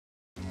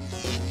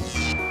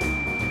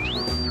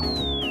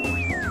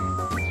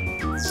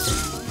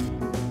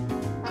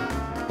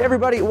Hey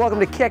everybody, welcome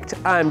to Kicked.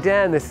 I'm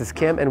Dan, this is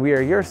Kim, and we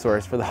are your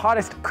source for the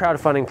hottest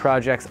crowdfunding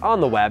projects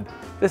on the web.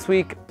 This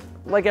week,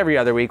 like every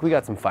other week, we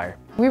got some fire.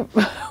 We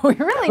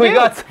really do. We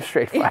got some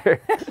straight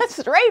fire.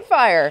 Straight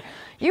fire.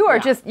 You are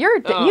just,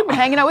 you've been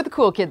hanging out with the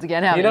cool kids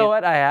again, haven't you? You know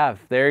what? I have.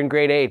 They're in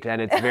grade 8,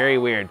 and it's very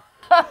weird.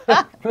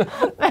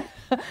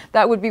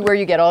 That would be where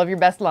you get all of your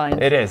best lines.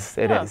 It is.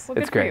 It is. Well, it's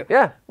good for great. you.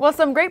 Yeah. Well,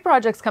 some great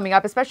projects coming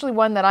up, especially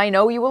one that I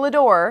know you will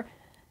adore.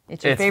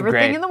 It's your favorite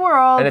thing in the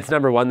world. And it's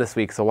 #1 this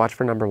week, so watch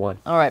for #1.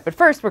 All right, but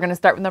first we're going to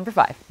start with number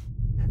 5.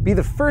 Be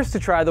the first to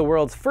try the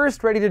world's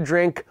first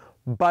ready-to-drink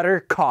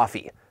butter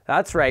coffee.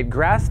 That's right,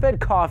 grass-fed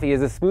coffee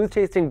is a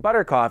smooth-tasting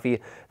butter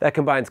coffee that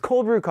combines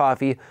cold brew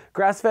coffee,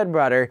 grass-fed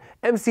butter,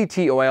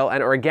 MCT oil,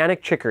 and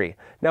organic chicory.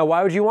 Now,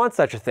 why would you want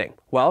such a thing?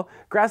 Well,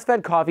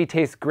 grass-fed coffee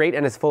tastes great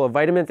and is full of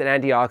vitamins and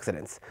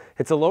antioxidants.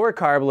 It's a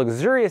lower-carb,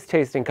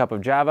 luxurious-tasting cup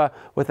of Java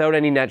without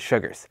any net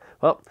sugars.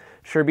 Well,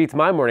 sure beats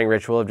my morning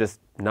ritual of just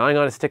gnawing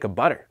on a stick of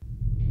butter.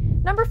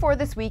 Number 4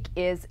 this week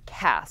is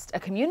Cast, a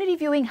community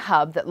viewing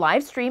hub that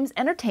live streams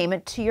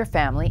entertainment to your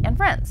family and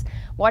friends.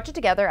 Watch it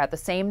together at the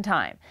same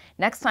time.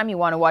 Next time you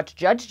want to watch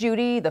Judge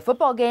Judy, the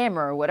football game,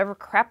 or whatever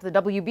crap the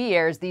WB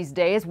airs these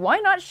days, why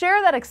not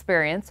share that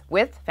experience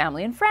with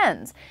family and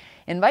friends?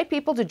 Invite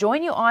people to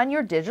join you on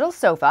your digital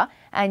sofa,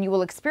 and you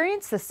will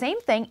experience the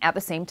same thing at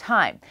the same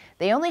time.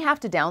 They only have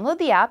to download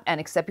the app and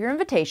accept your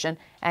invitation,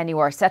 and you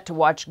are set to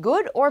watch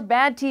good or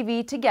bad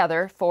TV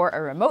together for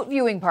a remote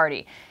viewing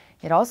party.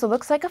 It also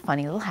looks like a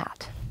funny little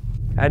hat.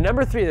 At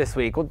number 3 this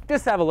week, we'll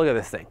just have a look at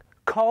this thing.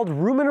 Called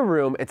Room in a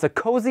Room, it's a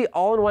cozy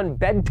all-in-one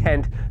bed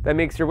tent that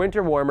makes your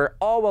winter warmer,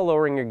 all while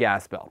lowering your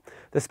gas bill.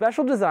 The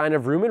special design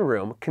of Room in a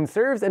Room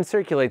conserves and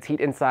circulates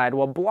heat inside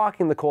while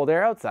blocking the cold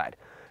air outside.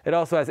 It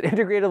also has an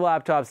integrated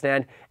laptop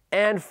stand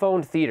and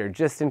phone theater,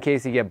 just in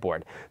case you get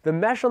bored. The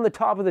mesh on the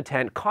top of the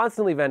tent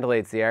constantly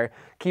ventilates the air,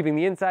 keeping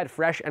the inside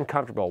fresh and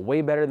comfortable,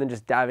 way better than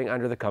just diving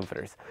under the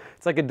comforters.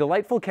 It's like a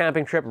delightful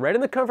camping trip right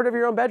in the comfort of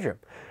your own bedroom.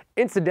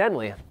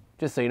 Incidentally,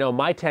 just so you know,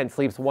 my tent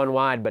sleeps 1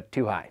 wide but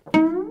 2 high.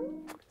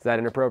 Is that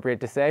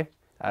inappropriate to say?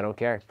 I don't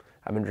care.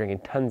 I've been drinking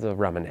tons of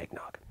rum and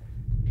eggnog.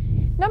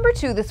 Number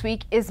 2 this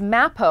week is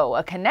Mappo,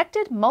 a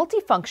connected,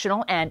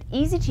 multifunctional, and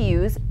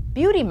easy-to-use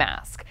beauty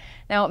mask.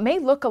 Now, it may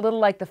look a little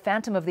like the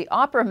Phantom of the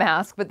Opera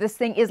mask, but this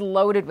thing is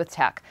loaded with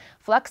tech.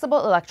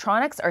 Flexible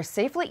electronics are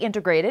safely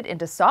integrated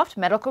into soft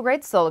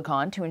medical-grade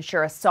silicone to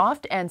ensure a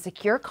soft and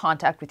secure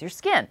contact with your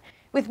skin.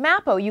 With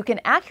Mappo, you can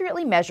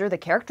accurately measure the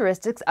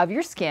characteristics of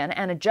your skin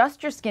and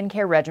adjust your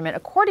skincare regimen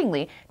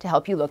accordingly to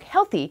help you look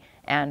healthy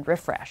and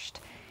refreshed.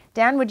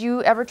 Dan, would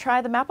you ever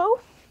try the Mappo?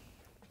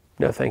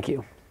 No, thank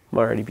you. I'm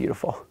already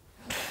beautiful.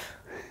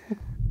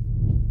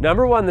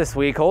 Number 1 this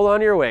week, hold on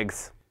to your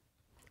wigs.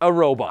 A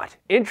robot.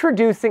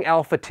 Introducing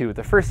Alpha 2,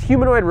 the first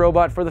humanoid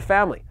robot for the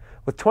family.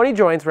 With 20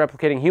 joints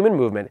replicating human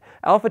movement,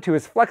 Alpha 2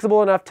 is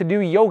flexible enough to do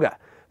yoga.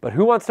 But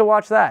who wants to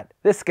watch that?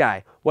 This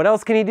guy. What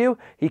else can he do?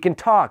 He can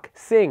talk,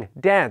 sing,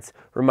 dance,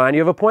 remind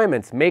you of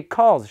appointments, make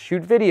calls,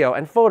 shoot video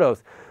and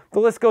photos. The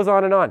list goes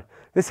on and on.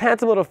 This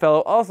handsome little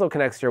fellow also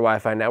connects to your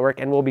Wi-Fi network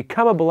and will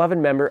become a beloved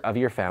member of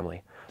your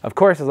family. Of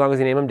course, as long as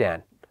you name him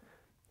Dan.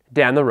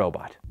 Dan the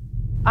robot.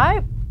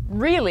 I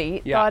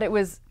really thought it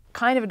was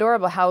kind of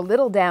adorable how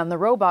little Dan the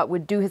robot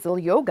would do his little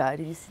yoga.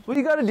 Did you see? What do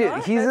you got to do?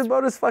 He's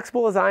about as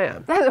flexible as I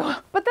am.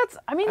 But that's,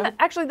 I mean,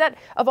 actually, that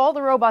of all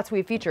the robots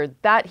we've featured,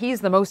 that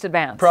he's the most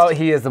advanced. Probably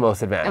he is the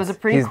most advanced. It was a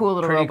pretty cool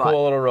little robot. Pretty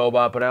cool little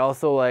robot, but I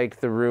also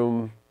liked the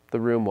room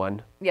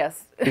one.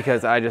 Yes.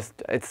 Because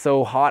it's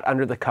so hot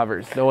under the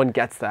covers. No one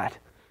gets that.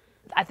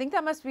 I think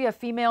that must be a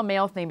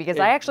female-male thing because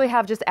I actually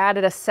have just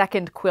added a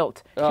second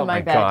quilt to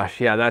my bed. Oh my gosh,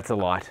 yeah, that's a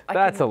lot.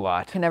 That's a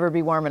lot. Can never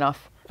be warm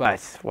enough. But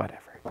whatever.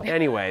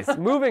 Anyways,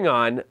 moving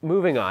on. We're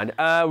going on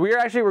a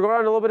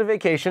little bit of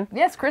vacation.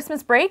 Yes,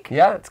 Christmas break.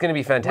 Yeah, it's going to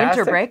be fantastic.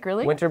 Winter break,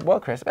 really?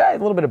 Christmas, a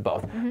little bit of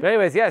both. But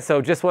anyways, yeah,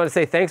 so just want to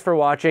say thanks for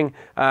watching.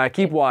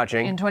 Keep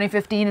watching. In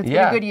 2015, it's been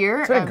a good year.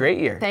 It's been a great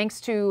year.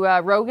 Thanks to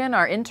Rogan,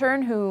 our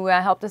intern, who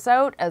helped us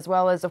out, as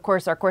well as, of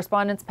course, our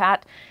correspondents,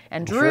 Pat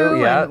and Drew.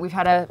 Yeah. And we've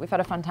had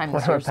a fun time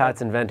this year. What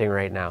Pat's inventing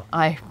right now?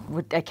 I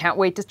can't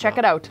wait to check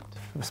it out.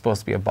 It's supposed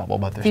to be a bubble,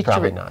 but there's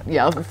probably not.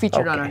 Yeah, it'll be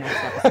featured on our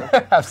next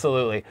episode.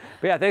 Absolutely.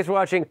 But yeah, thanks for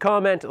watching.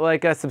 Comment,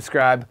 like us,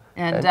 subscribe.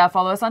 And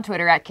follow us on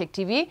Twitter at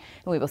KickTV. And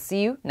we will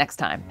see you next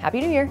time. Happy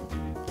New Year.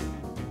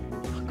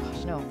 Oh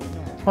gosh, no.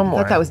 One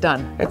more. I thought that was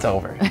done. It's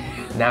over.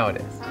 Now it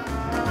is.